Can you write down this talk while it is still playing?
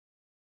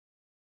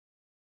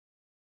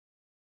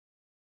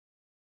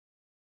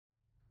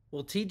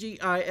Well,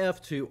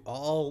 TGIF to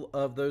all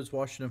of those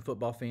Washington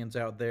football fans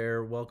out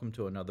there. Welcome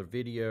to another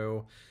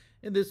video.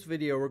 In this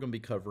video, we're going to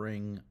be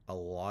covering a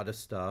lot of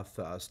stuff,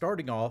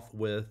 starting off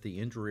with the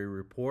injury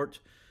report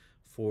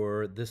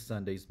for this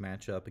Sunday's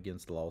matchup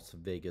against the Las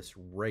Vegas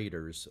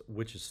Raiders,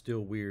 which is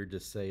still weird to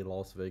say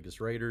Las Vegas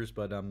Raiders,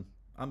 but I'm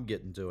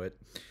getting to it.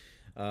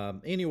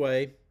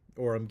 Anyway,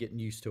 or I'm getting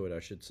used to it,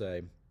 I should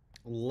say.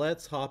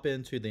 Let's hop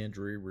into the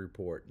injury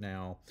report.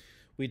 Now,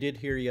 we did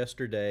hear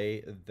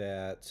yesterday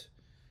that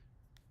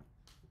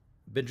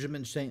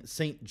Benjamin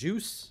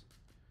St-Juste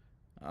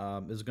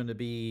is going to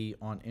be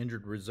on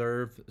injured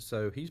reserve,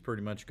 so he's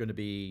pretty much going to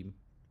be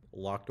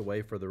locked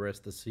away for the rest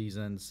of the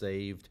season,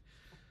 saved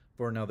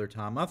for another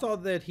time. I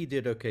thought that he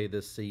did okay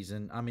this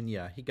season. I mean,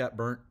 yeah, he got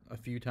burnt a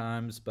few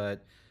times,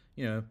 but,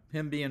 you know,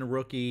 him being a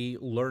rookie,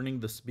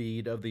 learning the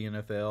speed of the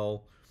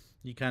NFL,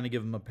 you kind of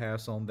give him a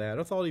pass on that.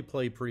 I thought he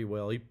played pretty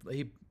well.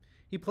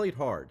 He played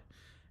hard,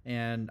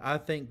 and I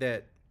think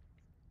that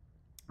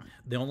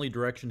the only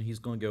direction he's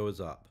going to go is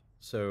up.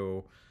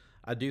 So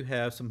I do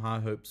have some high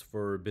hopes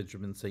for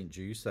Benjamin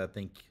St-Juste. I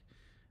think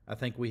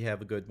we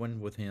have a good one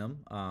with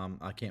him.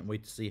 I can't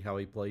wait to see how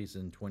he plays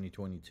in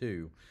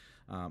 2022.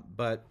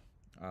 But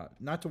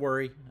not to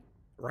worry.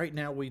 Right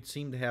now we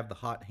seem to have the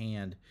hot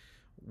hand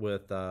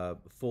with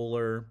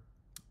Fuller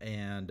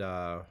and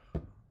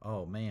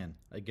oh man,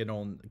 I get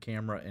on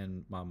camera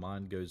and my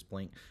mind goes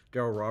blank.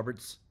 Darryl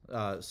Roberts.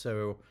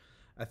 So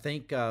I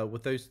think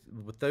with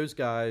those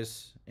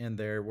guys in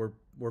there,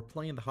 we're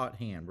playing the hot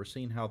hand. We're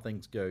seeing how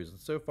things goes, and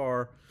so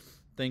far,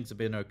 things have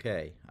been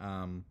okay.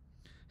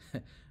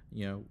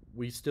 You know,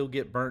 we still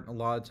get burnt a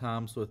lot of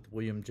times with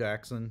William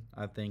Jackson.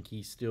 I think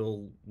he's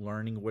still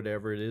learning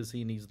whatever it is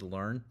he needs to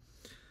learn.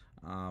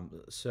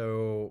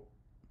 So,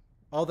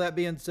 all that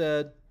being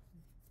said,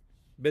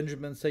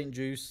 Benjamin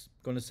St-Juste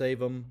going to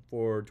save him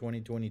for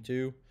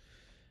 2022.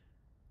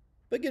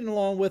 But getting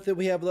along with it,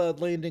 we have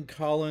Landon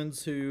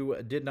Collins, who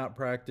did not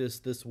practice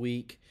this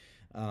week.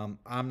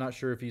 I'm not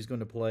sure if he's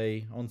going to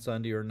play on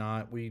Sunday or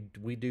not. We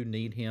do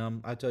need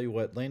him. I tell you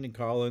what, Landon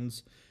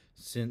Collins,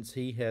 since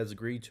he has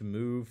agreed to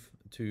move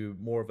to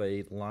more of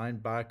a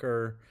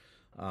linebacker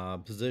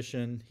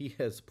position, he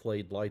has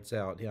played lights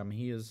out. I mean,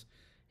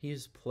 he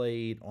has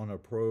played on a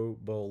Pro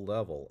Bowl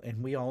level,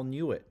 and we all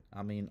knew it.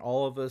 I mean,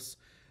 all of us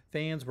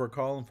fans were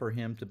calling for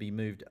him to be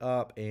moved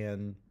up,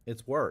 and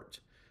it's worked.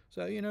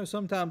 So, you know,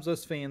 sometimes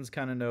us fans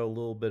kind of know a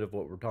little bit of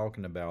what we're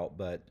talking about,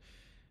 but,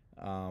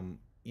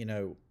 you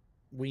know,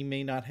 we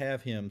may not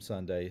have him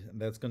Sunday.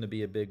 That's going to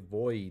be a big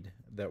void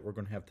that we're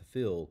going to have to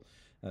fill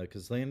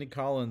because Landon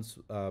Collins,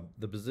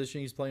 the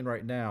position he's playing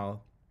right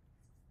now,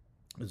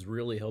 has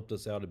really helped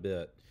us out a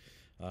bit.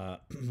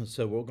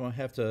 So we're going to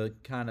have to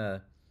kind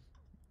of,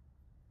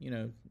 you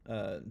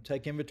know,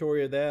 take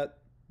inventory of that,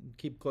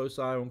 keep a close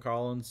eye on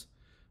Collins,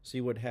 see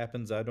what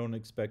happens. I don't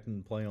expect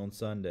him to play on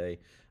Sunday.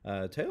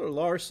 Taylor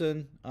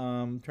Larson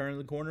turning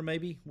the corner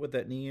maybe with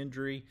that knee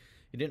injury.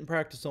 He didn't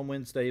practice on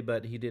Wednesday,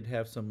 but he did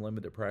have some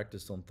limited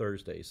practice on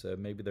Thursday, so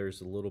maybe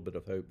there's a little bit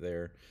of hope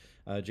there.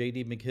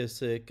 J.D.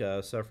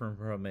 McKissick suffering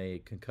from a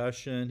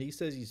concussion. He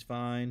says he's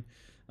fine,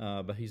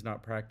 but he's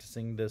not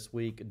practicing this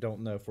week. Don't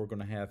know if we're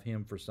going to have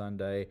him for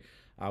Sunday.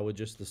 I would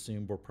just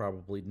assume we're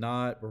probably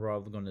not. We're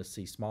probably going to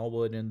see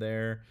Smallwood in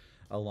there,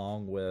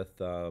 along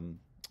with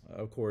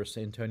of course,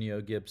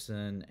 Antonio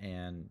Gibson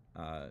and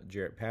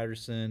Jarrett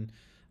Patterson.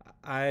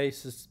 I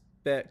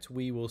suspect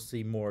we will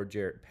see more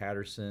Jarrett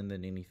Patterson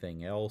than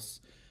anything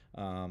else.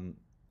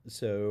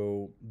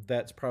 So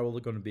that's probably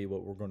going to be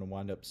what we're going to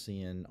wind up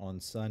seeing on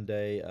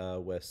Sunday.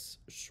 Wes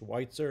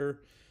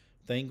Schweitzer,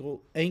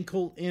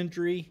 ankle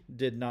injury,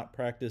 did not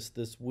practice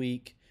this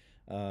week.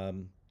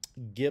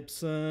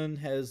 Gibson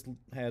has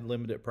had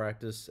limited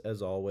practice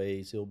as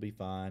always. He'll be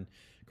fine.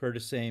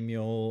 Curtis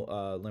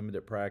Samuel,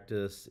 limited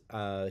practice.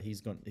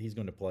 He's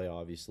going to play,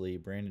 obviously.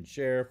 Brandon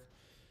Sheriff,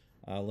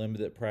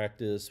 limited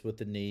practice with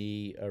the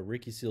knee.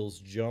 Ricky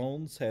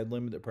Seals-Jones had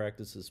limited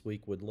practice this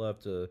week. Would love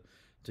to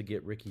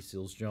get Ricky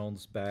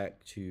Seals-Jones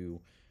back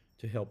to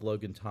help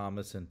Logan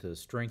Thomas and to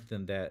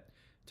strengthen that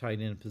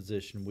tight end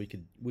position.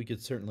 We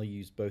could certainly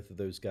use both of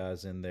those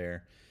guys in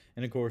there.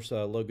 And, of course,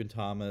 Logan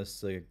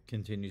Thomas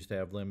continues to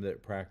have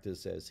limited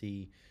practice as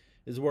he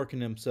is working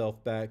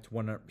himself back to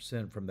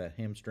 100% from that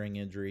hamstring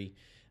injury.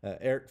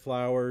 Eric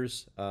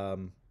Flowers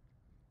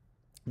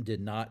did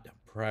not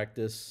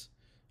practice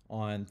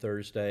on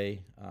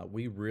Thursday.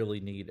 We really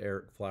need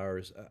Eric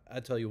Flowers. I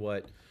tell you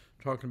what,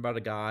 talking about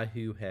a guy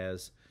who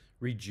has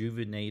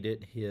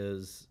rejuvenated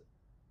his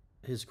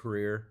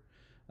career.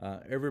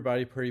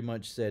 Everybody pretty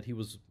much said he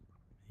was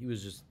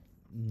just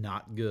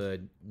not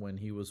good when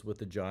he was with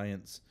the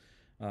Giants.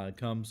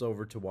 Comes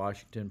over to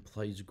Washington,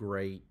 plays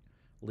great,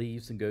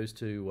 leaves and goes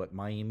to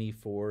Miami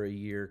for a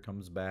year,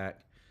 comes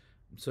back.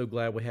 I'm so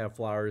glad we have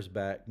Flowers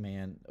back,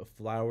 man.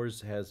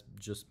 Flowers has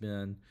just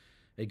been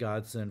a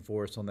godsend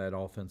for us on that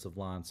offensive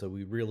line, so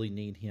we really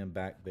need him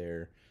back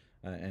there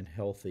and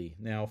healthy.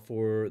 Now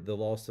for the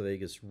Las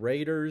Vegas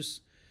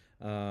Raiders,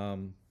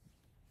 Carl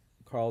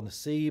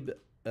Nassib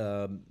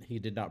He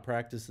did not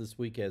practice this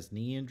week as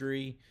knee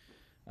injury.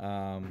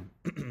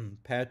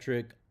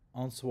 Patrick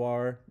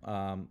Onsoir,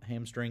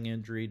 hamstring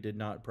injury, did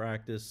not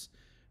practice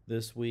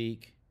this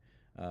week.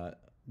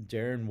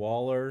 Darren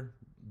Waller,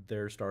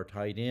 their star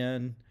tight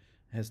end,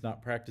 has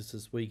not practiced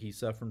this week. He's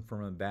suffering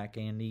from a back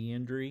and knee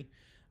injury.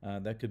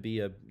 That could be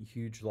a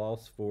huge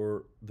loss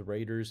for the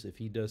Raiders if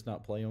he does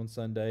not play on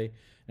Sunday.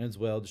 And as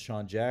well,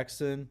 Deshaun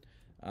Jackson.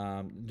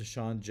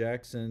 Deshaun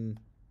Jackson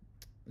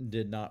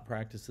did not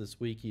practice this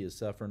week. He is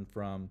suffering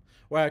from,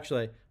 well,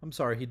 actually, I'm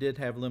sorry, he did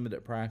have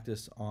limited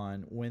practice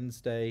on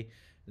Wednesday,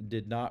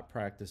 did not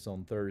practice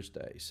on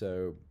Thursday.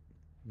 So,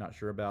 not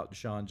sure about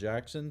Deshaun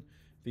Jackson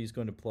if he's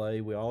going to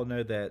play. We all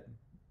know that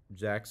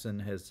Jackson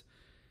has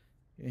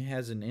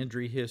an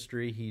injury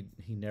history. He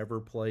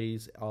never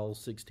plays all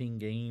 16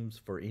 games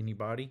for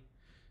anybody.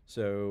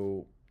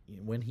 So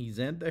when he's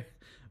in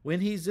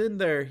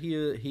there,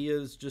 he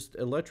is just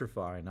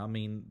electrifying. I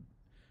mean,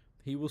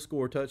 he will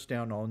score a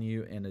touchdown on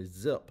you in a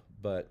zip,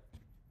 but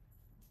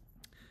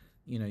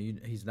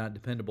he's not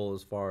dependable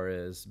as far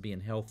as being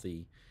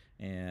healthy.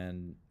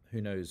 And who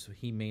knows,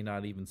 he may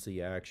not even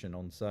see action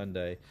on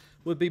Sunday.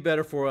 Would be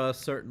better for us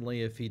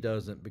certainly if he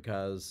doesn't,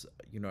 because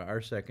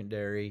our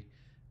secondary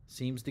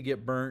seems to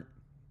get burnt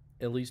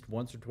at least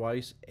once or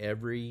twice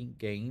every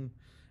game,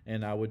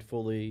 and I would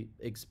fully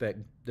expect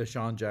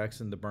Deshaun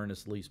Jackson to burn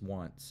us at least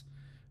once.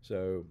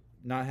 So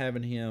not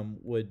having him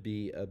would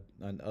be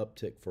an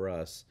uptick for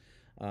us.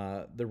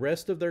 The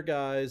rest of their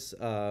guys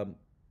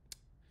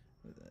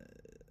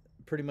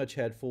pretty much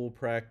had full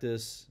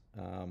practice,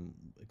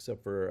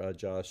 except for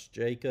Josh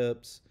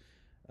Jacobs,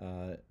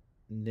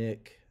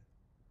 Nick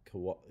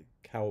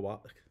Kawa.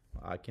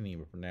 I can't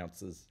even pronounce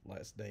his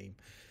last name.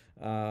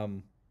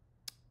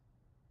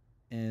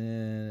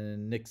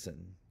 And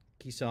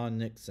Keyshawn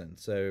Nixon.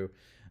 So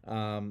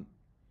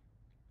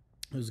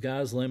those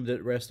guys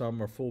limited rest on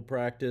them are full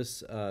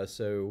practice.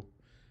 So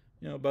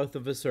both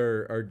of us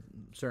are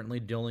certainly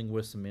dealing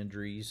with some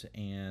injuries,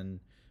 and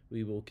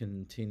we will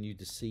continue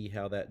to see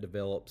how that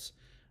develops.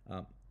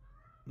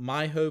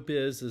 My hope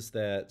is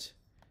that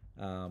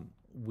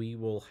we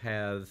will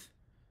have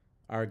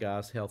our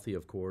guys healthy,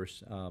 of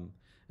course,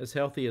 as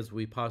healthy as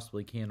we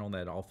possibly can on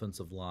that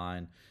offensive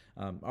line.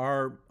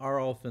 Our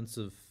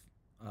offensive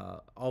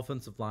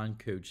line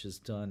coach has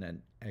done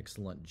an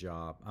excellent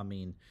job. I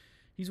mean,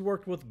 he's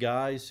worked with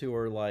guys who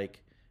are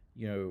like,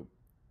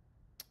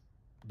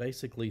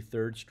 basically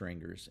third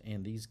stringers,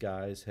 and these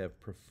guys have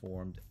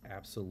performed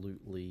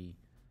absolutely,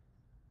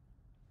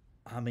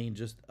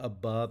 just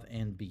above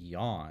and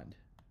beyond.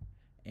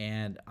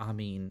 And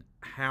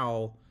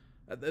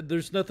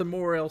there's nothing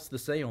more else to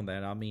say on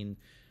that.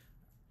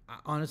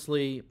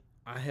 Honestly,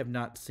 I have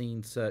not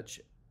seen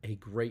such a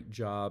great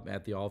job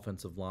at the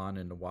offensive line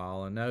in a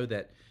while. I know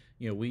that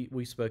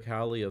we spoke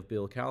highly of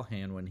Bill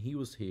Callahan when he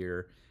was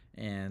here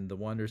and the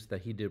wonders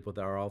that he did with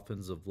our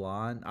offensive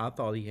line. I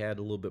thought he had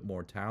a little bit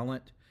more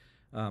talent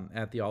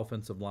at the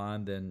offensive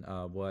line than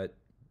what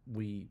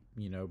we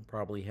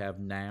probably have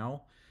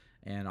now.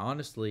 And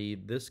honestly,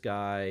 this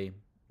guy,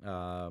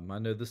 I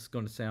know this is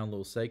going to sound a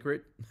little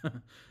sacred,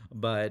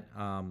 but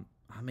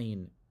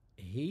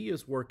he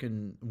is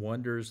working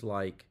wonders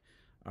like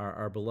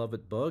our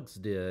beloved Bugs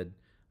did.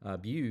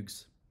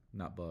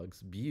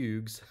 Bugs.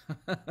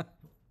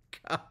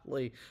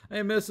 Golly, I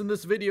am messing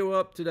this video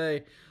up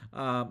today.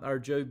 Our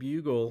Joe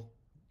Bugle,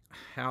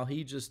 how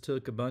he just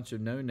took a bunch of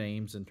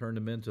no-names and turned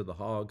them into the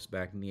Hogs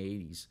back in the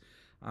 80s.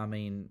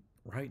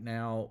 Right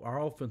now, our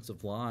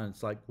offensive line,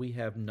 it's like we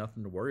have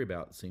nothing to worry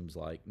about, it seems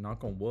like.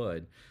 Knock on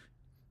wood.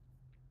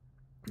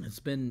 It's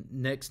been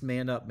next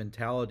man up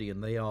mentality,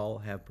 and they all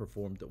have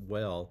performed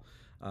well.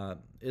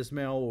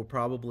 Ismail will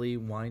probably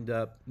wind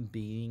up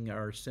being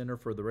our center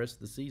for the rest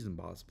of the season,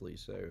 possibly.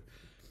 So,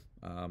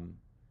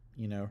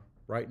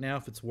 right now,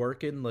 if it's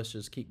working, let's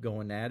just keep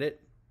going at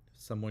it.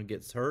 If someone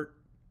gets hurt,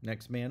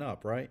 next man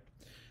up, right?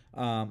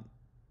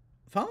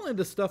 Finally,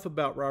 the stuff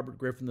about Robert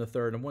Griffin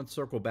III, I want to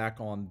circle back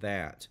on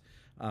that.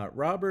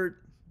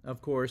 Robert,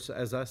 of course,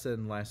 as I said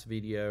in the last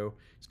video,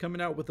 is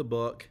coming out with a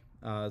book.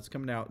 It's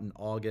coming out in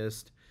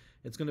August.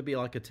 It's going to be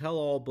like a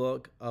tell-all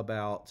book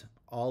about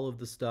all of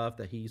the stuff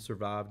that he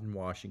survived in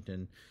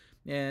Washington.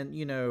 And,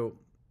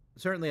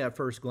 certainly at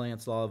first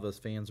glance, a lot of us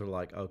fans are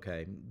like,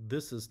 okay,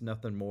 this is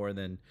nothing more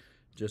than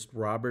just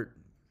Robert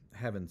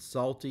having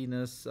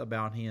saltiness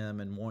about him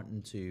and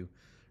wanting to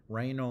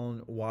rain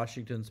on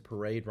Washington's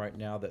parade right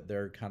now that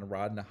they're kind of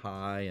riding a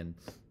high, and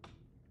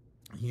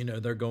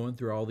they're going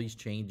through all these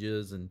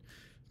changes and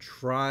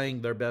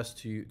trying their best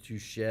to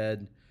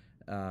shed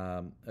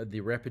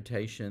the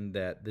reputation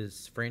that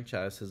this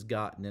franchise has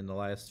gotten in the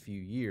last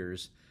few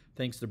years,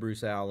 thanks to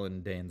Bruce Allen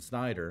and Dan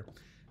Snyder.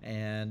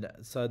 And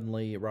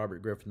suddenly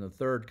Robert Griffin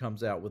III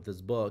comes out with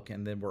his book,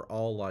 and then we're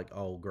all like,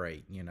 oh,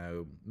 great,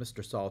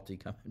 Mr. Salty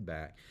coming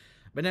back.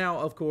 But now,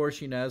 of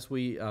course, as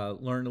we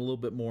learn a little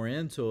bit more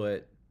into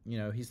it,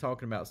 he's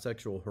talking about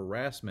sexual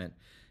harassment.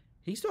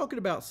 He's talking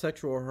about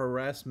sexual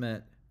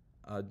harassment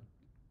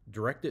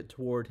directed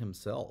toward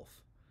himself.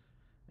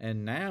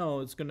 And now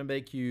it's going to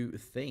make you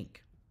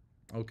think.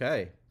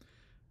 Okay,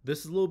 this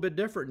is a little bit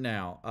different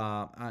now,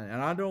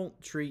 and I don't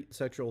treat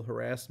sexual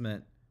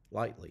harassment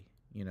lightly.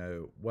 You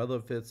know, whether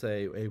if it's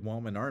a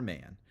woman or a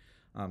man,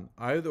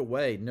 either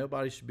way,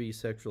 nobody should be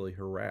sexually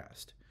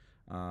harassed.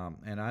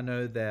 And I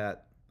know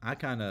that I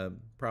kind of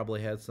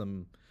probably had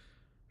some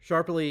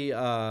sharply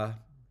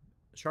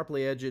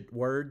sharply edged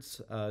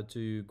words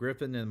to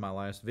Griffin in my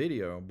last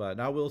video, but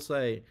I will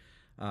say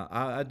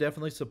I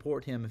definitely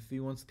support him if he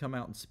wants to come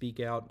out and speak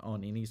out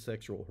on any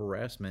sexual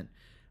harassment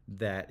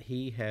that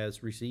he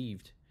has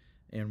received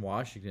in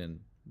Washington.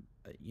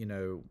 You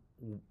know,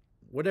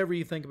 whatever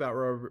you think about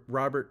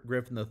Robert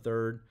Griffin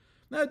III,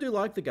 I do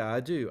like the guy. I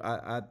do.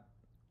 I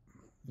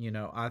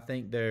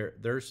think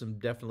there's some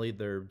definitely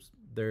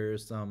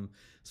there's some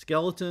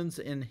skeletons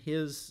in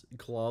his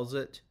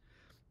closet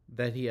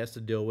that he has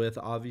to deal with.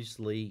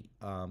 Obviously,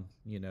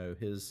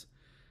 his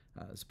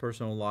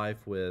personal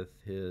life with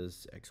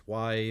his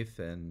ex-wife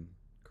and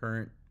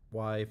current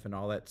wife and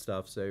all that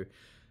stuff. So,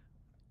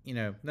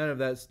 none of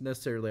that's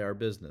necessarily our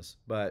business.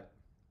 But,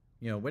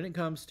 when it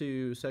comes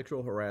to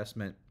sexual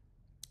harassment,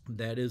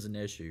 that is an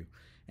issue.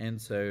 And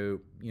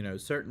so,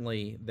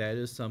 certainly that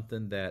is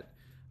something that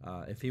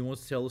if he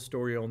wants to tell a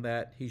story on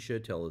that, he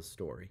should tell his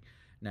story.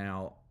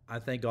 Now, I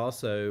think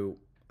also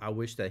I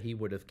wish that he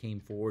would have came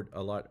forward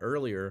a lot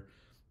earlier.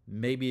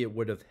 Maybe it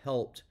would have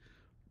helped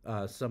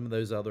some of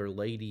those other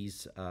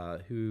ladies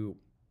who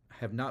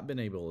have not been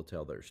able to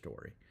tell their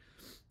story.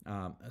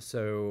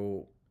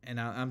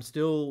 I'm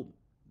still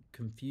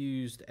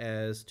confused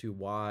as to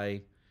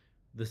why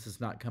this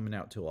is not coming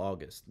out till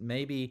August.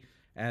 Maybe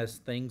as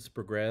things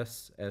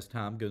progress, as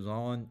time goes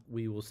on,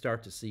 we will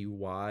start to see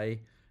why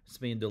it's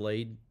being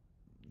delayed,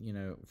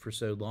 for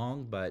so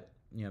long. But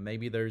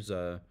maybe there's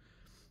a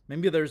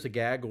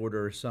gag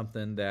order or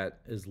something that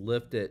is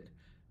lifted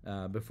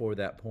before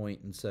that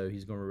point, and so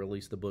he's going to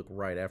release the book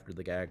right after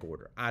the gag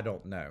order. I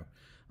don't know,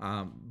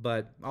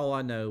 but all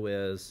I know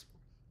is,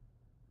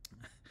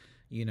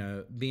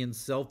 being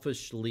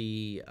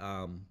selfishly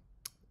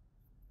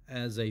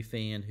as a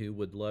fan who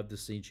would love to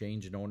see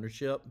change in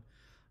ownership.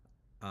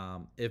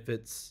 If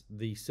it's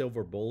the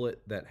silver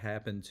bullet that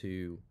happened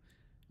to,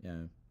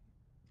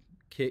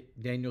 kick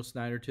Daniel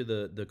Snyder to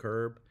the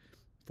curb,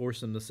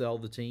 force him to sell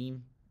the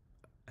team,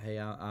 hey,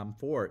 I'm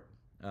for it.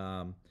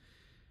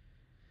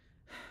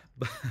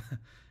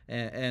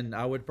 And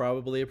I would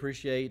probably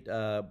appreciate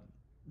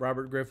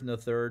Robert Griffin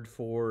III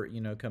for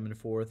coming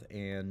forth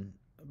and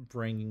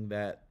bringing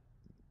that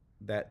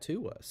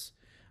to us.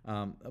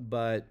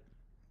 But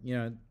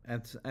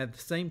at the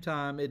same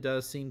time, it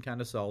does seem kind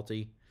of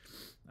salty.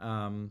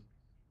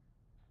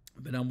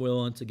 But I'm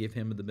willing to give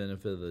him the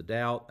benefit of the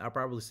doubt. I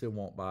probably still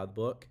won't buy the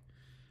book.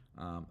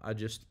 I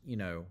just,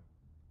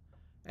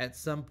 at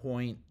some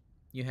point,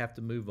 you have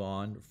to move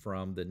on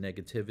from the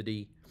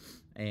negativity.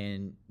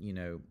 And,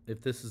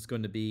 if this is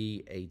going to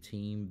be a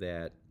team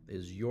that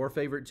is your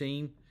favorite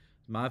team,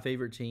 my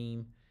favorite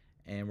team,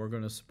 and we're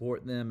going to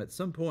support them, at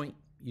some point,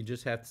 you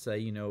just have to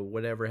say,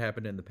 whatever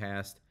happened in the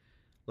past,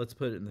 let's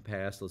put it in the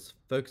past. Let's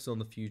focus on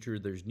the future.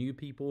 There's new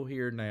people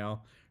here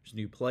now. There's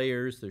new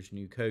players. There's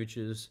new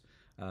coaches.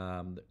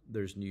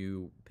 There's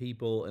new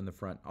people in the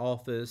front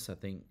office. I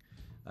think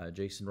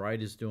Jason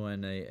Wright is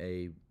doing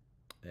a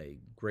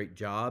great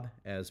job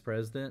as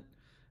president.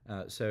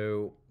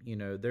 So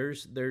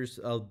there's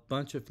a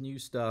bunch of new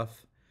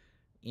stuff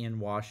in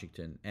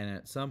Washington, and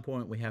at some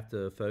point we have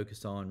to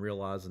focus on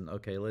realizing,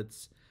 okay,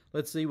 let's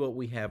see what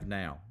we have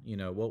now.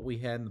 What we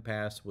had in the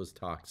past was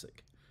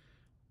toxic.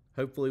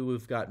 Hopefully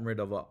we've gotten rid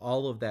of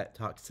all of that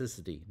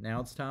toxicity.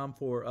 Now it's time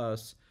for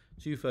us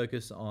to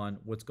focus on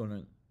what's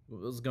going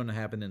to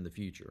happen in the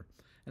future.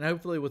 And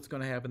hopefully what's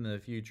going to happen in the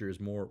future is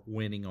more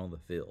winning on the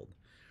field.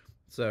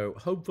 So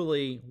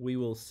hopefully we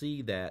will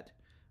see that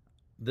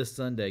this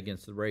Sunday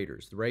against the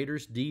Raiders. The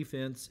Raiders'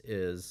 defense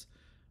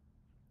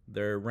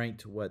they're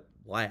ranked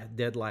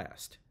dead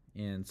last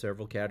in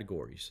several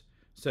categories.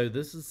 So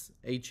this is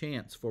a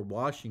chance for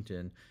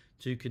Washington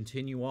to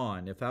continue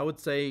on. If I would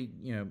say,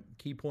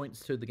 key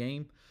points to the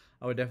game,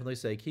 I would definitely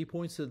say key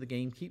points to the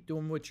game, keep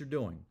doing what you're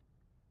doing.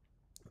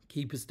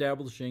 Keep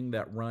establishing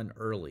that run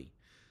early.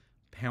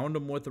 Pound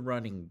them with the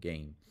running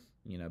game.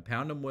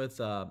 Pound them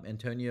with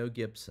Antonio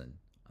Gibson.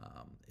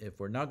 If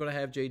we're not going to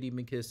have J.D.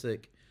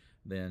 McKissick,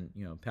 then,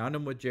 pound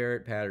them with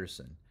Jarrett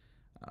Patterson.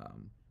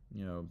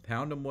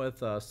 Pound them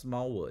with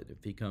Smallwood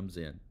if he comes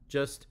in.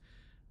 Just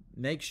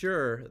make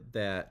sure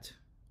that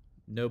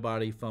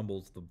nobody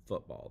fumbles the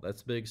football.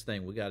 That's the biggest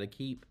thing. We got to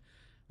keep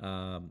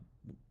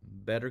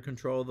better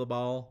control of the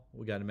ball.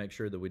 We got to make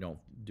sure that we don't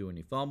do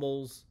any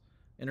fumbles,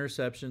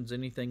 interceptions,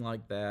 anything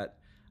like that.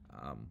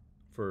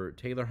 For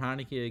Taylor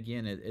Heineke,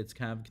 again, it's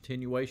kind of a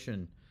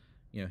continuation.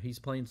 He's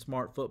playing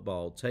smart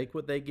football. Take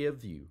what they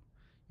give you.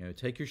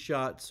 Take your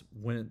shots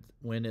when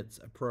it's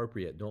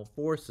appropriate. Don't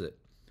force it.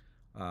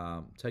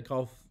 Take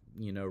off,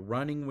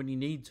 running when you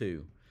need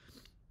to.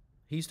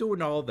 He's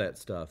doing all of that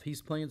stuff.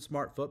 He's playing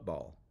smart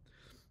football.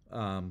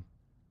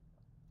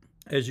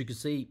 As you can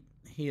see,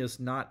 he is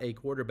not a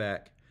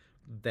quarterback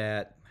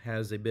that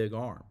has a big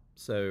arm.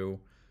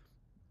 So,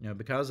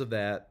 because of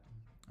that,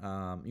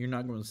 you're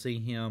not going to see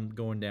him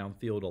going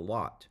downfield a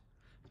lot.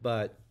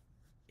 But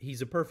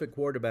he's a perfect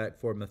quarterback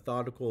for a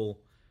methodical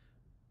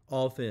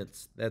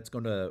offense that's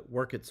going to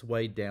work its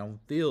way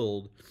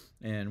downfield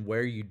and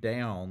wear you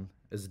down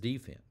as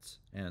defense.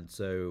 And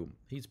so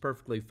he's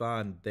perfectly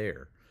fine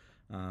there.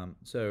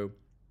 So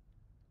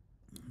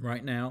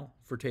right now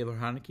for Taylor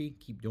Heineke,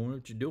 keep doing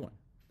what you're doing.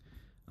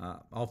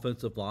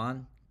 Offensive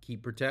line,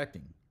 keep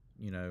protecting.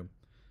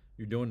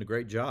 You're doing a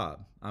great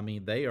job. I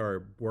mean, they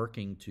are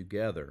working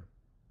together.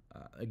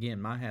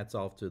 Again, my hat's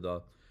off to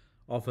the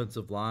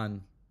offensive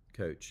line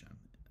coach.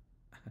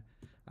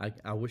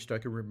 I wished I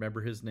could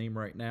remember his name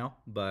right now,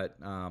 but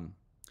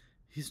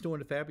he's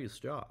doing a fabulous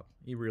job.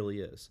 He really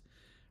is.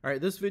 All right,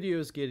 this video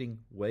is getting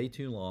way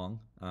too long.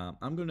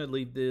 I'm going to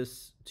leave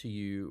this to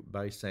you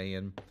by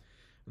saying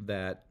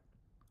that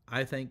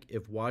I think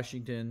if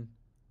Washington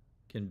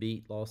can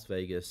beat Las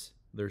Vegas,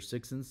 they're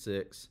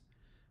 6-6.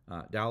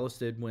 Dallas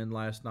did win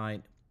last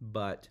night,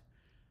 but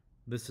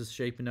this is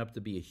shaping up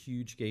to be a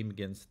huge game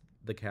against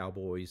the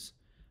Cowboys.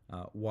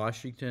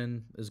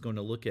 Washington is going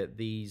to look at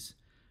these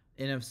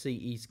NFC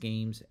East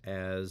games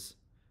as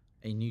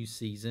a new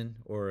season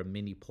or a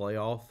mini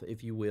playoff,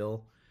 if you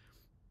will.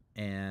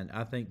 And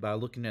I think by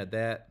looking at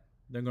that,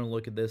 they're going to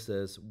look at this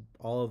as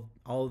all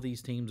of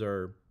these teams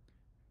are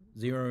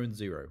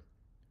 0-0.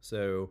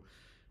 So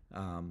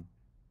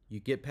you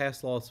get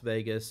past Las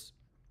Vegas,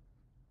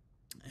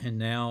 and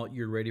now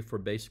you're ready for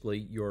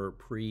basically your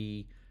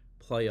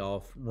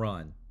pre-playoff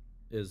run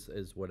is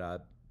what I'm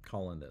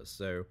calling this.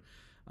 So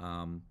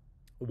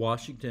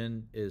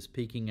Washington is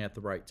peaking at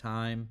the right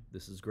time.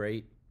 This is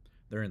great.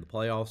 They're in the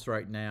playoffs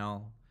right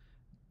now.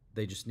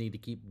 They just need to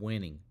keep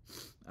winning.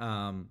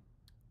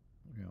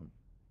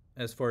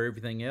 As for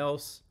everything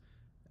else,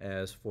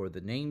 as for the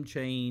name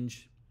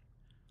change,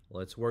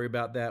 let's worry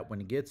about that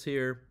when it gets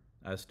here.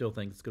 I still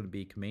think it's going to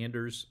be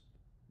Commanders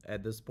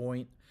at this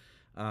point.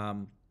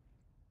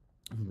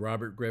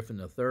 Robert Griffin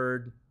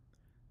III,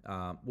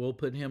 we'll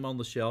put him on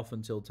the shelf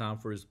until time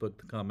for his book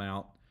to come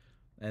out.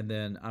 And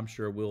then I'm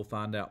sure we'll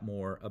find out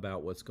more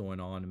about what's going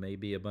on. It may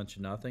be a bunch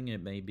of nothing.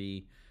 It may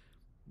be,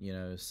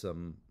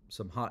 some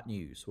hot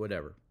news,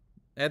 whatever.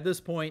 At this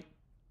point,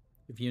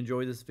 if you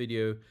enjoy this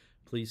video,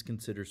 please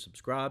consider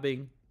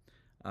subscribing.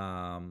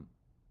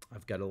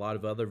 I've got a lot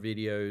of other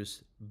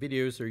videos.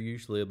 Videos are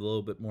usually a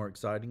little bit more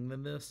exciting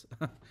than this.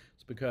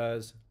 It's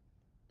because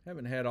I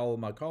haven't had all of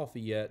my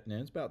coffee yet, and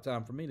it's about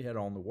time for me to head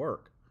on to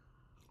work.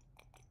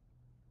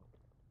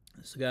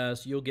 So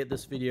guys, you'll get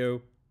this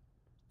video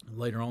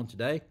later on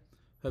today.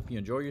 Hope you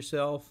enjoy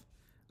yourself.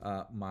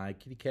 My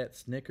kitty cat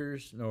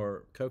Snickers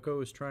or Coco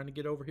is trying to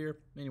get over here.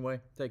 Anyway,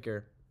 take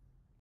care.